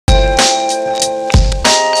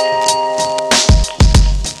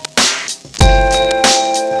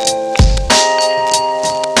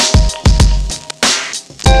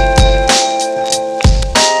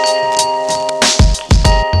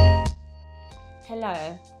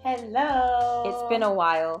Hello. Hello. It's been a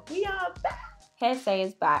while. We are back. Hearsay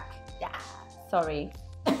is back. Yeah. Sorry.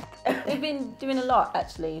 We've been doing a lot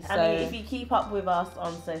actually. So I mean, if you keep up with us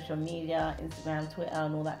on social media, Instagram, Twitter,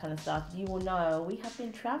 and all that kind of stuff, you will know we have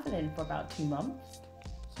been traveling for about 2 months.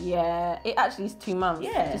 yeah, it actually is 2 months.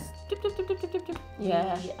 Yeah. Just dip, dip, dip, dip, dip, dip.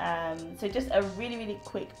 Yeah. So just a really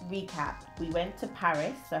quick recap. We went to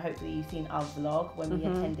Paris, so hopefully you've seen our vlog when we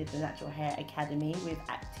attended the Natural Hair Academy with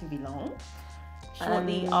Activilon.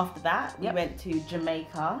 Shortly after that, we went to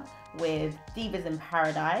Jamaica with Divas in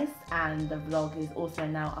Paradise, and the vlog is also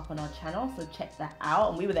now up on our channel, so check that out.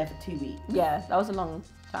 And we were there for 2 weeks. Yeah, that was a long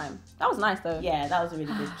time. That was nice though. Yeah, that was a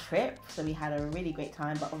really good trip. So we had a really great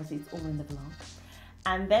time, but obviously it's all in the vlog.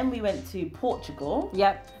 And then we went to Portugal.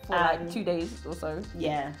 Yep, for like 2 days or so.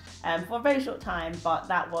 Yeah, for a very short time, but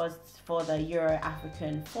that was for the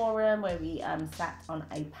Euro-African Forum, where we sat on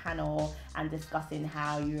a panel and discussing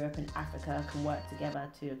how Europe and Africa can work together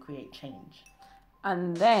to create change.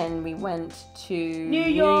 And then we went to New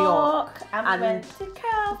York and we went to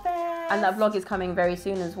Curlture. And that vlog is coming very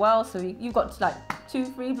soon as well. So you've got like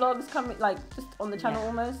 2-3 vlogs coming, like just on the channel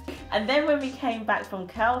almost. And then when we came back from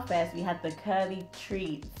Curlture, we had the Curly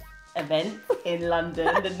Treats event in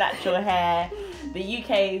London, the natural hair, the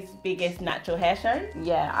UK's biggest natural hair show.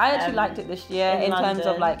 Yeah, I actually liked it this year in terms of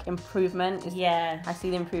London. like improvement. Yeah. I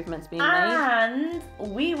see the improvements being made. And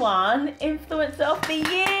we won Influencer of the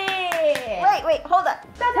Year. Wait, hold up.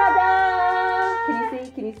 Ta-da!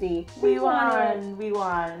 Can you see? We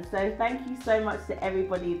won. So thank you so much to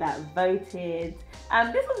everybody that voted.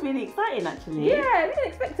 This was really exciting actually. Yeah, we didn't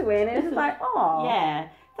expect to win. It was like, oh. Yeah,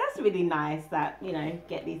 that's really nice that, you know,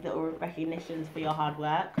 get these little recognitions for your hard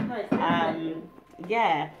work.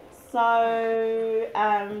 Yeah. So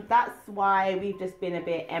that's why we've just been a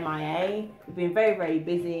bit MIA. We've been very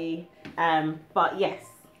busy. But yes.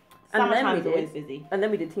 Summertime's always busy. And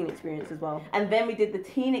then we did Teen Experience as well. And then we did the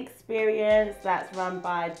Teen Experience that's run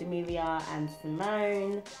by Jamelia and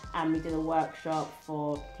Simone. And we did a workshop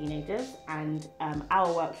for teenagers. And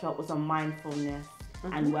our workshop was on mindfulness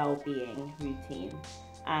and well-being routine.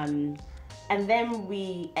 And then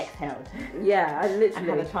we exhaled. Yeah, I literally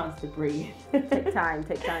had a chance to breathe. Take time.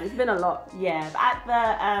 It's been a lot. Yeah, but at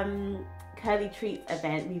the Curly Treats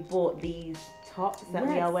event, we bought these tops that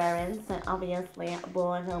we are wearing. So obviously,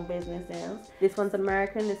 boy-owned businesses. This one's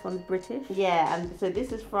American. This one's British. Yeah, and so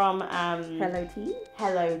this is from Hello Tea.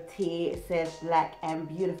 Hello Tea. It says black and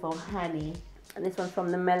beautiful honey. And this one's from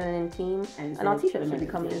the Melanin team. And our t-shirts should be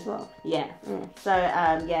coming as well. Yeah. So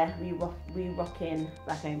yeah, we rocking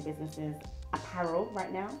black-owned businesses apparel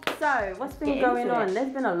right now. So what's been going on?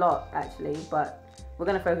 There's been a lot actually, but we're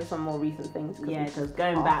going to focus on more recent things. Yeah, because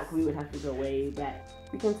going back, we would have to go way back.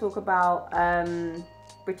 We can talk about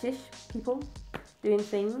British people doing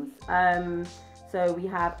things. So we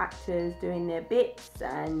have actors doing their bits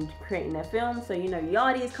and creating their films. So, you know,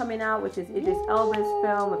 Yardie is coming out, which is Idris Elba's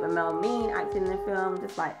film with Amel Mean acting in the film.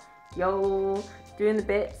 Just like, yo, doing the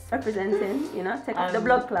bits, representing, you know, take off the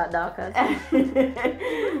blood clot darkers.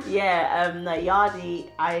 Yeah, no, Yardie,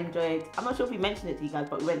 I enjoyed. I'm not sure if we mentioned it to you guys,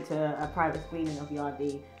 but we went to a private screening of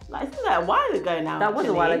Yardie. Like, it's like a while ago now. That was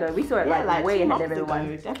a while ago. We saw it like way ahead of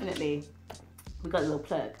everyone. Definitely. We got a little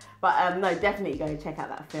plug. But no, definitely go check out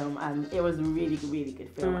that film. It was a really good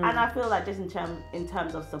film. And I feel like just in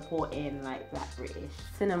terms of supporting like black British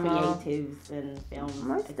cinema creatives and films.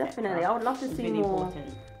 Most definitely. I would love to see really more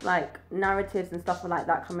like narratives and stuff like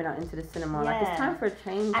that coming out into the cinema. Like it's time for a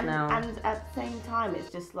change now. And at the same time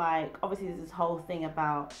it's just like obviously there's this whole thing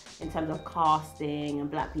about in terms of casting and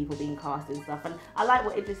black people being cast and stuff. And I like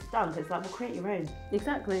what it just done because like we'll create your own.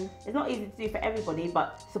 Exactly. It's not easy to do for everybody,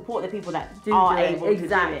 but support the people that are able to do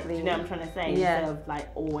it. Do you know what I'm trying to say? Instead of like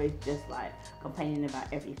always just like complaining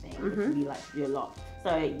about everything, which we like to do a lot.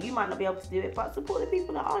 So you might not be able to do it, but support the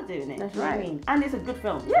people that are doing it. That's right. I mean? And it's a good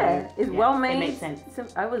film. Yeah, so, it's well made. It makes sense.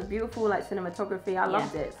 It was beautiful, like cinematography. I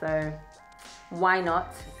loved it. So why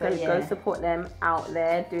not? So go support them out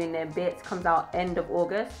there doing their bits. Comes out end of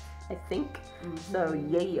August, I think. So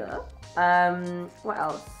yeah. What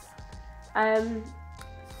else?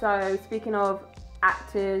 So speaking of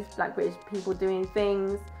actors, black British people doing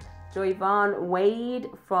things. Joyvan Wade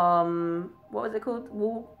from, what was it called?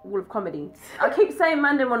 Wall of Comedy. I keep saying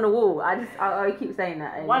Mandem on the Wall. I keep saying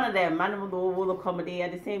that. One of them, Mandem on the Wall of Comedy, are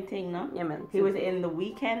the same thing, no? Yeah, man. He was in The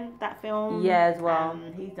Weekend, that film. Yeah, as well.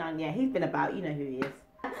 He's been about, you know who he is.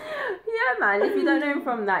 Yeah, man. If you don't know him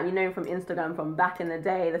from that, you know him from Instagram from back in the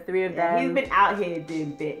day. The three of them. He's been out here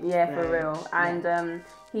doing bits. Yeah, for real. And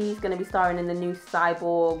he's going to be starring in the new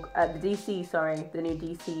Cyborg, the new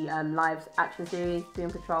DC live action series, Doom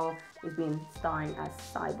Patrol. He's been starring as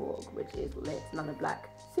Cyborg, which is lit, another black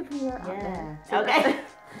superhero out there. Okay.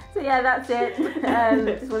 So yeah, that's it.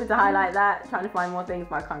 Just wanted to highlight that. Trying to find more things,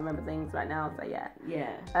 but I can't remember things right now. So yeah.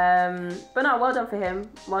 Yeah. But no, well done for him.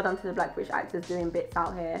 Well done to the Black British actors doing bits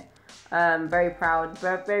out here. Very proud.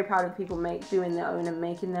 Very proud of people doing their own and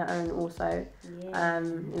making their own also. Yeah.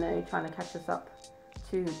 You know, trying to catch us up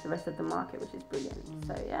to the rest of the market, which is brilliant.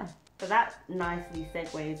 So yeah. So that nicely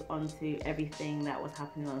segues onto everything that was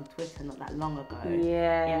happening on Twitter not that long ago.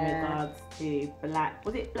 Yeah. In regards to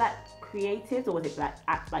was it black creatives or was it black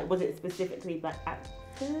act? Like, was it specifically black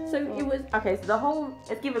actors? So it was okay. So the whole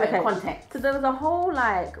let's give a bit of context. So there was a whole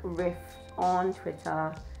like rift on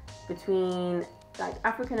Twitter between like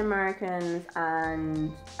African Americans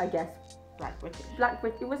and I guess Black British.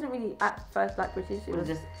 It wasn't really at first Black British. It was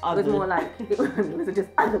just. It was more like it was just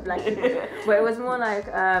other black people. But it was more like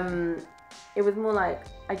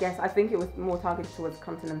I guess I think it was more targeted towards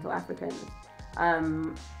continental Africans.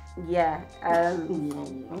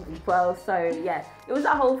 Well, so yeah, it was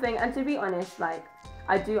that whole thing. And to be honest, like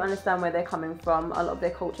I do understand where they're coming from. A lot of their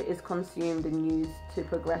culture is consumed and used to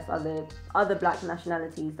progress other black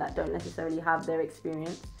nationalities that don't necessarily have their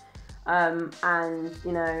experience. And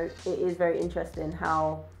you know, it is very interesting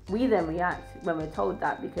how we then react when we're told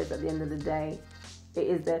that, because at the end of the day, it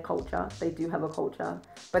is their culture. They do have a culture.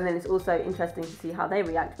 But then it's also interesting to see how they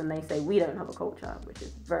react when they say we don't have a culture, which is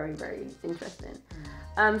very, very interesting.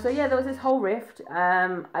 So yeah, there was this whole rift.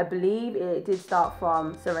 I believe it did start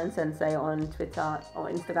from Seren Sensei on Twitter or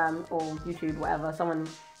Instagram or YouTube, whatever. Someone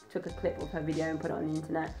took a clip of her video and put it on the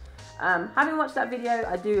internet. Having watched that video,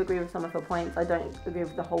 I do agree with some of her points. I don't agree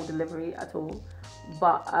with the whole delivery at all.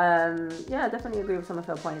 But yeah, I definitely agree with some of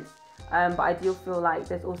her points. But I do feel like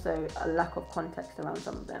there's also a lack of context around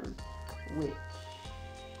some of them, which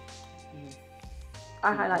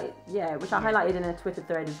I highlighted. Yeah, which I highlighted in a Twitter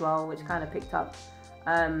thread as well, which kind of picked up.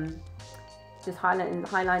 Just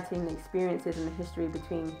highlighting the experiences and the history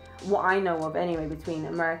between what I know of anyway, between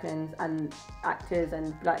Americans and actors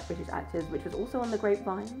and Black British actors, which was also on the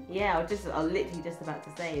grapevine. Yeah, I was literally just about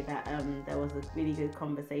to say that there was a really good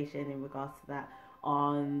conversation in regards to that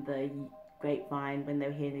on the grapevine when they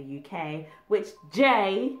were here in the UK, which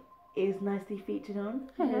Jay is nicely featured on.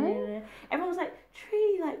 Mm-hmm. Everyone was like,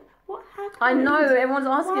 Tree, like, what happened? I know, everyone's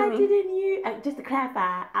asking me. Why didn't you? Just to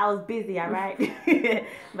clarify, I was busy, alright?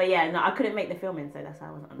 But yeah, no, I couldn't make the filming, so that's why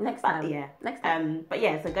I wasn't on. Next time. But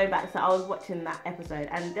yeah, so going back, so I was watching that episode,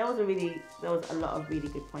 and there was a lot of really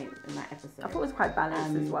good points in that episode. I thought it was quite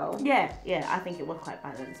balanced as well. Yeah, I think it was quite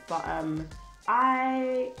balanced. But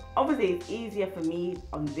obviously it's easier for me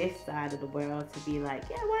on this side of the world to be like,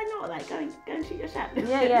 yeah, why not? Like, go and shoot your shot.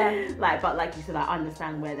 Yeah. But like you said, I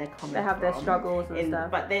understand where they're coming from. They have their struggles and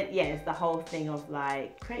stuff. But then, yeah, it's the whole thing of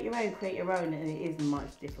like, create your own, and it is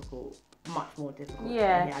much more difficult.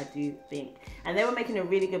 Yeah. I do think. And they were making a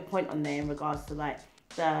really good point on there in regards to like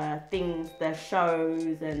the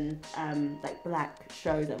shows and like black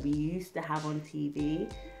shows that we used to have on TV.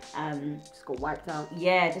 Just got wiped out.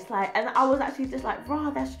 Yeah, just like, and I was actually just like, rah,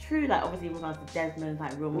 that's true. Like, obviously in regards to Desmond,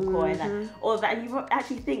 like Real McCoy, like all of that, and you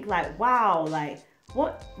actually think like, wow, like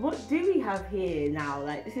what do we have here now?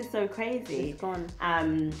 Like, this is so crazy. It's gone.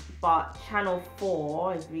 But Channel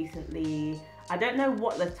 4 is recently, I don't know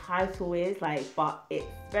what the title is, like, but it's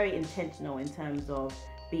very intentional in terms of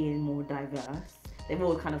being more diverse. They've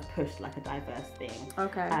all kind of pushed like a diverse thing.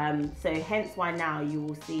 Okay. So hence why now you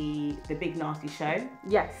will see The Big Nasty Show.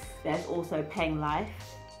 Yes. There's also Peng Life.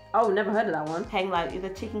 Oh, never heard of that one. Peng Life is a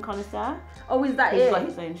chicken connoisseur. Oh, is that He's it? got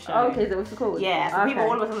his own show. Oh, okay, so what's it called? Yeah, so okay. people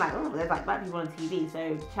all of a sudden like, oh, there's like black people on TV.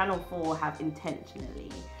 So Channel 4 have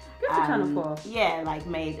intentionally Good for Channel 4. Yeah, like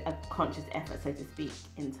made a conscious effort, so to speak,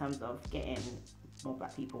 in terms of getting more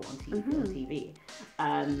black people on TV.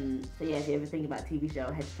 So yeah, if you ever think about a TV show,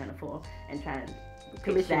 head to Channel 4 and try and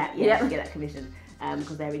pitch that, get that commission,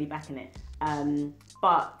 because they're really backing it.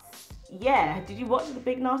 But yeah, did you watch The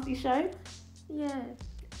Big Nasty Show? Yeah.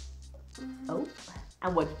 Oh,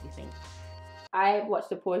 and what did you think? I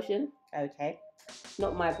watched a portion. Okay.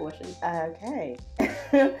 Not my portion. Okay.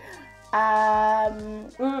 I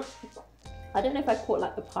don't know if I caught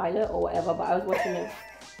like the pilot or whatever, but I was watching it.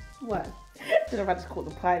 What? I don't know if I just caught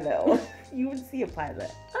the pilot or you would see a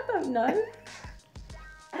pilot. I don't know.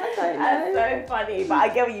 That's so funny, but I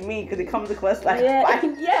get what you mean because it comes across like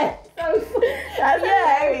yeah, so that's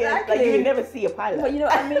hilarious. Exactly. Like you would never see a pilot. But you know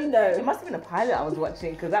what I mean, though. It must have been a pilot I was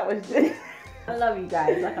watching because that was just. I love you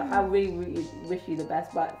guys. Like I really, really wish you the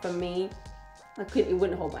best, but for me, it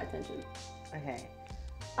wouldn't hold my attention. Okay.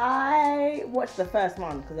 I watched the first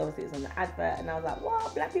one because obviously it's on the advert, and I was like,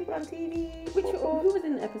 "What? Black people on TV?" Who was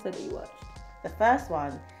in the episode that you watched? The first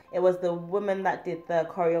one, It was the woman that did the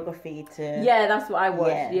choreography to. Yeah, that's what I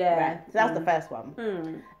watched. Yeah. Right. So that was the first one.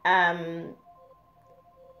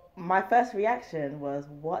 My first reaction was,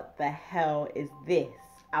 what the hell is this?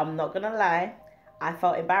 I'm not gonna lie, I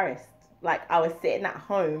felt embarrassed. Like, I was sitting at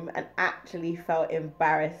home and actually felt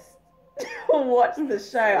embarrassed to watch the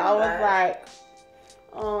show. I was like,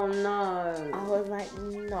 oh no. I was like,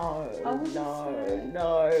 no.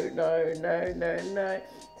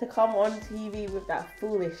 To come on TV with that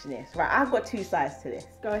foolishness. Right, I've got two sides to this.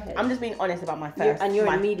 Go ahead. I'm just being honest about my first.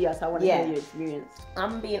 You're in media, so I want to hear your experience.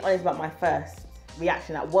 I'm being honest about my first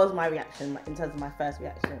reaction. That was my reaction in terms of my first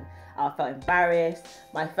reaction. I felt embarrassed.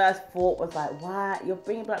 My first thought was like, "Why you're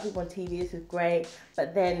bringing black people on TV? This is great,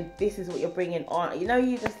 but then this is what you're bringing on." You know,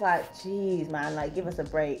 you just like, "Geez, man, like give us a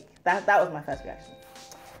break." That was my first reaction.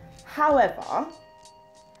 However,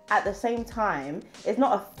 at the same time, it's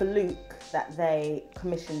not a fluke that they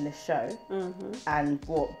commissioned the show and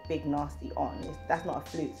brought Big Nasty on. That's not a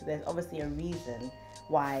fluke. So there's obviously a reason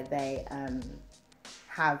why they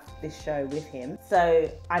have this show with him. So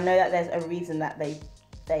I know that there's a reason that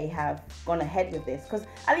they have gone ahead with this, because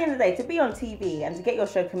at the end of the day, to be on TV and to get your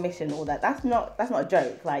show commissioned, all that's not a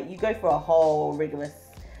joke. Like, you go through a whole rigorous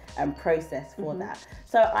process for that.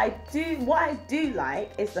 So what I do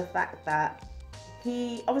like is the fact that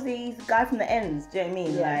he's a guy from the ends, do you know what I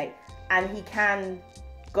mean? Yeah. Like, and he can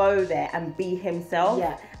go there and be himself.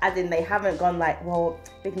 Yeah. As in, they haven't gone like, well,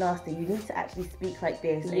 Big Nasty, you need to actually speak like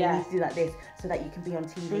this, and you need to do like this so that you can be on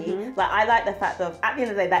TV. Like, I like the fact of, at the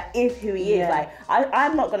end of the day, that is who he is. Like,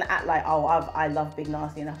 I'm not gonna act like, oh, I love Big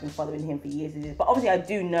Nasty and I've been following him for years and years. But obviously I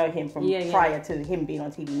do know him from prior to him being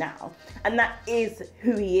on TV now. And that is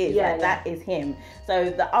who he is. That is him. So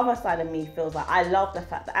the other side of me feels like, I love the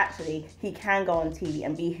fact that actually he can go on TV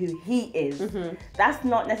and be who he is. That's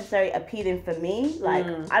not necessarily appealing for me. Like,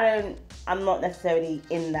 I'm not necessarily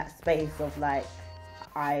in that space of like,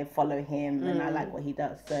 I follow him and I like what he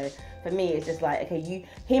does. So for me, it's just like, okay,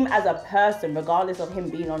 him as a person, regardless of him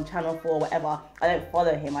being on Channel 4 or whatever, I don't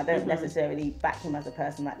follow him. I don't necessarily back him as a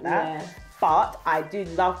person like that. But I do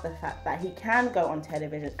love the fact that he can go on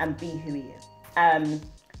television and be who he is.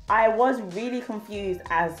 I was really confused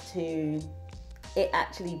as to it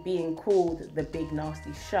actually being called The Big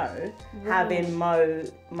Nasty Show, having Mo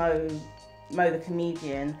the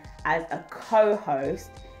comedian as a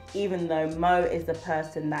co-host, even though Mo is the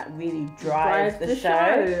person that really drives the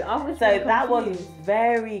show. So that was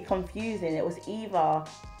very confusing. It was either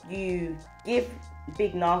you give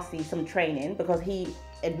Big Nasty some training, because he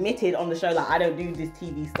admitted on the show, like, I don't do this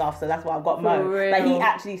TV stuff, so that's why I've got Mo. Like, he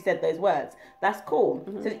actually said those words. That's cool.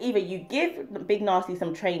 So either you give Big Nasty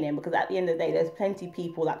some training, because at the end of the day, there's plenty of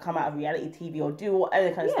people that come out of reality TV or do all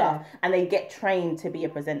other kind of stuff, and they get trained to be a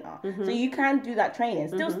presenter. So you can do that training.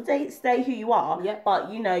 Still stay who you are,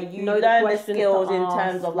 but you know learn the skills in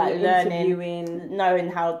terms of like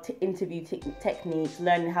knowing how to interview techniques,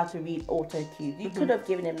 learning how to read auto cues. You could have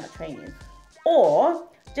given him that training, or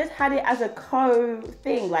just had it as a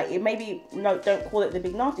co-thing. Like, it maybe, don't call it The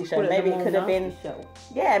Big Nasty Show. Maybe it could have been,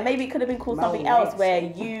 maybe it could have been called something else, where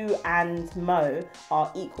you and Mo are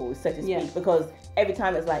equals, so to speak. Because every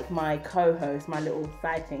time it's like my co-host, my little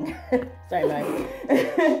sighting, sorry Mo,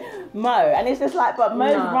 Mo, and it's just like, but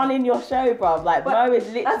Mo's running your show, bruv. Like, but Mo is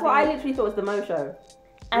literally. That's what I literally thought was the Mo Show.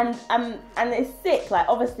 And it's sick. Like,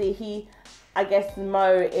 obviously I guess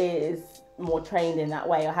Mo is more trained in that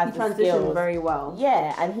way, or has the skills very well.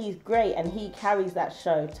 Yeah, and he's great, and he carries that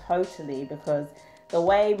show totally, because the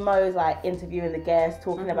way Mo's like interviewing the guests,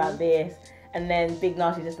 talking about this, and then Big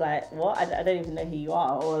Nasty just like, what? I don't even know who you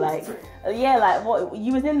are, or like, like, what?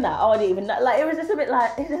 You was in that? Oh, I didn't even know. Like, it was just a bit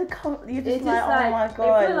like, you're just like, oh my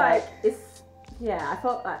god, I feel like it's. Yeah, I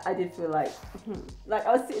felt like I did feel like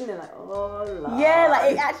I was sitting there like, oh, Lord. Yeah,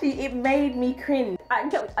 like it made me cringe. I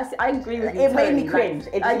agree with you. It made me cringe.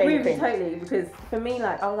 I agree with you totally, because for me,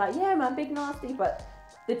 like, I was like, yeah, man, Big Nasty, but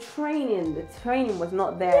the training was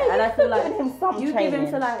not there. Yeah, and I feel like him some you training. give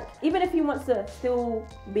him to, like, even if he wants to still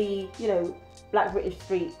be, Black British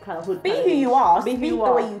street kind of hood. Be who you are. Speak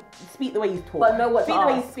the way you talk. But know what Speak the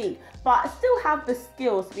way you speak. But still have the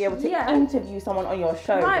skills to be able to interview someone on your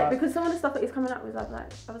show. Right, bro. because some of the stuff that he's coming up with, I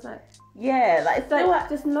was like, yeah, like,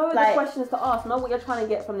 just know the questions to ask, know what you're trying to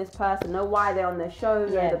get from this person, know why they're on their show,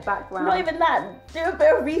 know the background. Not even that. Do a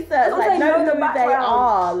bit of research, like, know who they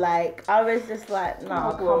are. Like, I was just like,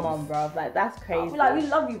 no, come on, bro. Like, that's crazy. Like, we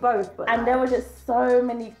love you both, but and there were just so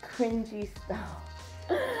many cringy stuff.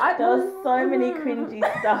 There was so many cringy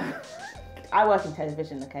stuff. I work in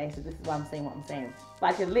television, okay, so this is why I'm saying what I'm saying. But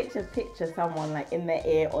I could literally picture someone like in their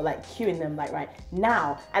ear or like cueing them like right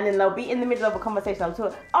now, and then they'll be in the middle of a conversation. I'm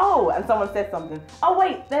talking, and someone says something. Oh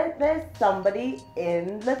wait, there's somebody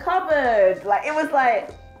in the cupboard. Like it was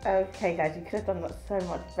like, okay guys, you could have done that so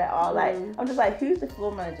much better. Like I'm just like, who's the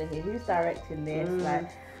floor manager here? Who's directing this? Like.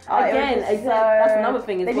 Again, that's another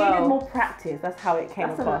thing as well. They needed more practice. That's how it came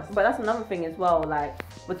across. But that's another thing as well. Like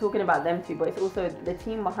we're talking about them two, but it's also the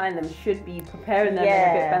team behind them should be preparing them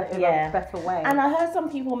in a better way. And I heard some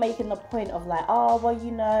people making the point of like, oh well, you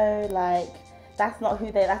know, like that's not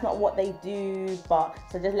what they do. But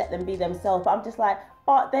so just let them be themselves. But I'm just like,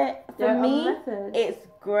 for me, it's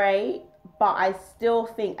great. But I still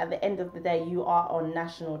think at the end of the day, you are on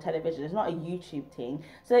national television. It's not a YouTube thing.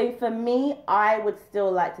 So for me, I would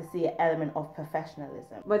still like to see an element of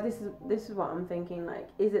professionalism. But this is what I'm thinking. Like,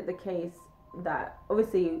 is it the case that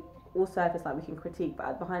obviously all surface like we can critique,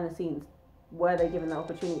 but behind the scenes, were they given that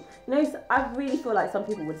opportunity? You know, I really feel like some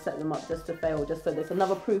people would set them up just to fail, just so there's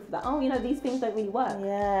another proof that these things don't really work.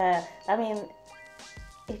 Yeah, I mean,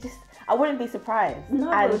 I wouldn't be surprised. No,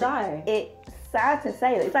 would I? It's sad to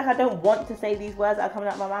say. It's like I don't want to say these words that are coming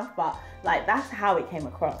out of my mouth, but like that's how it came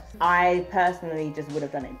across. I personally just would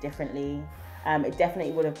have done it differently. It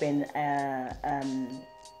definitely would have been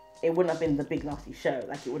it wouldn't have been the Big Nasty Show.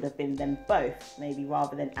 Like it would have been them both, maybe,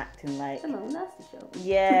 rather than acting like the Mo Nasty Show.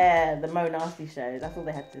 Yeah, the Mo Nasty Show. That's all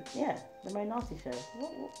they had to. Yeah, the Mo Nasty Show.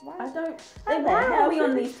 Why? Why are we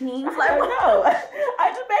on these teams? I don't know.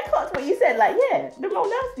 I just back up to what you said. Like, yeah, the Mo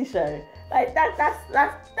Nasty Show. Like that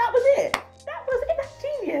was it. That was it. That's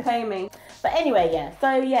genius. Pay me. But anyway, yeah.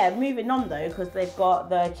 So yeah, moving on though, because they've got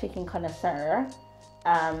the Chicken Connoisseur,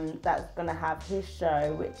 that's gonna have his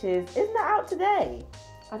show, which isn't that out today?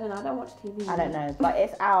 I don't know. I don't watch TV. I don't know, but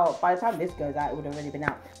it's out. By the time this goes out, it would have already been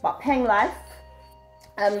out. But Peng Life,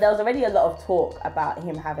 there was already a lot of talk about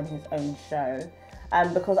him having his own show.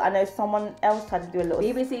 Because I know someone else tried to do a little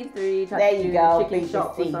BBC Three. There you go, Chicken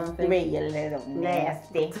Shop or something. BBC 3, you little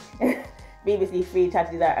nasty. BBC 3 tried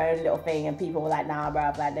to do their own little thing, and people were like, "Nah,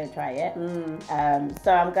 bruv, like, don't try it."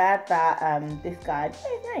 So I'm glad that this guy, what's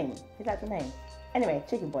his name? His actual name. Anyway,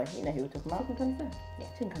 Chicken Boy, you know who we're talking about. Chicken Connoisseur. Yeah,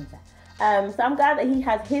 Chicken Connoisseur. So I'm glad that he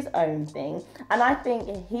has his own thing, and I think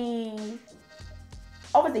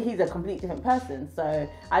obviously he's a completely different person, so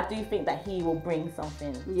I do think that he will bring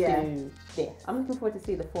something to this. I'm looking forward to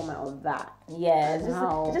see the format of that. Yeah, it's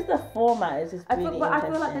just the format is just really interesting. I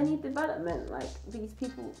feel like they need development. Like these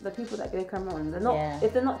people, the people that they come on, they're not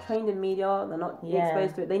if they're not trained in media, they're not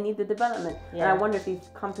exposed to it. They need the development, and I wonder if these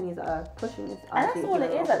companies that are pushing this. And that's all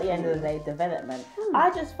it is at the end of the day, development.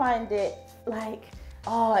 I just find it like.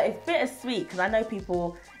 Oh, it's bittersweet because I know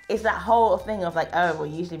people. It's that whole thing of like, oh, well,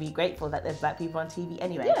 you should be grateful that there's black people on TV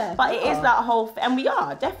anyway. Yeah, but it is that whole, and we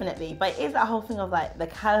are definitely. But it is that whole thing of like the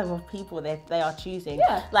caliber of people that they are choosing,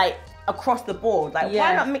 like across the board. Like,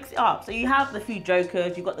 why not mix it up? So you have the few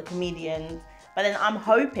jokers, you've got the comedians. But then I'm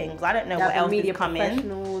hoping, because I don't know what else is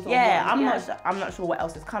coming. Yeah, I'm not sure what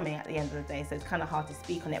else is coming at the end of the day, so it's kind of hard to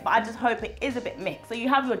speak on it. But I just hope it is a bit mixed. So you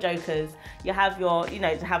have your jokers, you have your,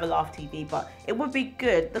 to have a laugh TV, but it would be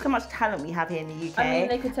good. Look how much talent we have here in the UK. I mean,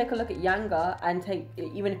 they could take a look at Yanga and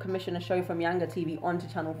even commission a show from Yanga TV onto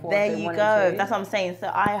Channel 4. There you go. That's what I'm saying. So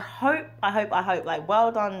I hope, like, well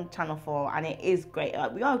done Channel 4, and it is great.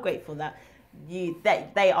 Like, we are grateful that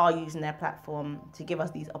they are using their platform to give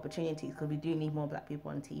us these opportunities, because we do need more black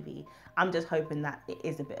people on TV. I'm just hoping that it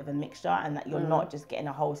is a bit of a mixture, and that you're not just getting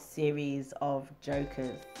a whole series of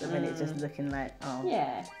jokers, and then it's just looking like,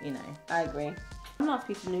 I agree. One last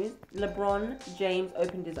piece of news: LeBron James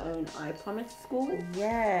opened his own I Promise school.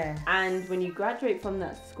 Yeah. And when you graduate from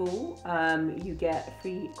that school, you get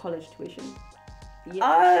free college tuition. Yeah.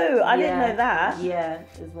 Oh, I didn't know that. Yeah,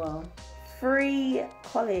 as well. Free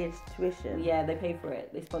college tuition. Yeah, they pay for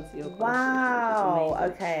it. They sponsor your college tuition. Wow.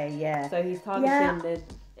 Okay. Yeah. So he's targeting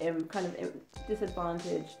the kind of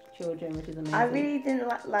disadvantaged children, which is amazing. I really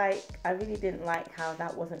didn't like how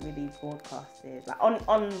that wasn't really broadcasted, like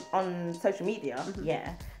on social media.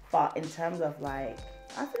 Yeah. But in terms of like,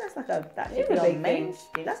 I think that should be on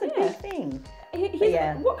mainstream. That's a big thing.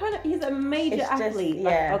 He's a major athlete,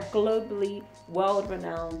 a globally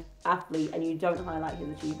world-renowned athlete, and you don't highlight his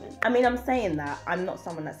achievement. I mean, I'm saying that I'm not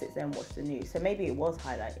someone that sits there and watches the news, so maybe it was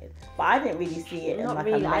highlighted, but I didn't really see it. Not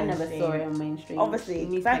really. I never saw it on mainstream.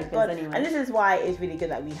 Obviously, thank God. Anyway. And this is why it's really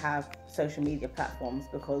good that we have social media platforms,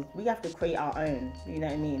 because we have to create our own. You know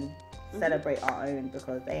what I mean? Celebrate our own,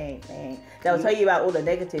 because they ain't. They'll tell you about all the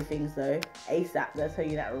negative things though. ASAP, they'll tell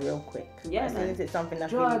you that real quick. Yeah, as soon as it's something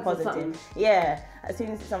that's really positive. Yeah, as soon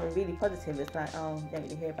as it's something really positive, it's like, oh, you don't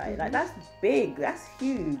really hear about it. Like, that's big, that's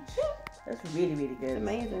huge. That's really, really good. It's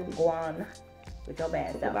amazing. Go on with your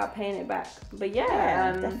best. It's about paying it back. But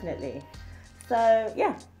definitely. So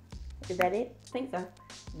yeah, is that it? I think so.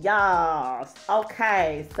 Yes.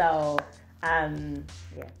 Okay. So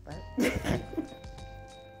yeah. But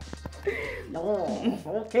no.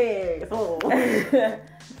 Okay. So.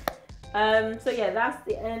 So yeah, that's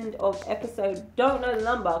the end of episode. Don't know the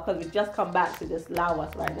number because we've just come back to just allow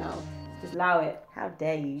us right now. Just allow it. How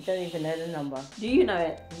dare you? You don't even know the number. Do you know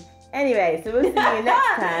it? Anyway, so we'll see you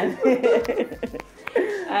next time.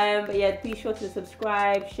 But yeah, be sure to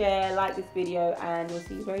subscribe, share, like this video, and we'll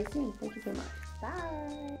see you very soon. Thank you so much.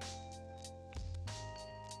 Bye.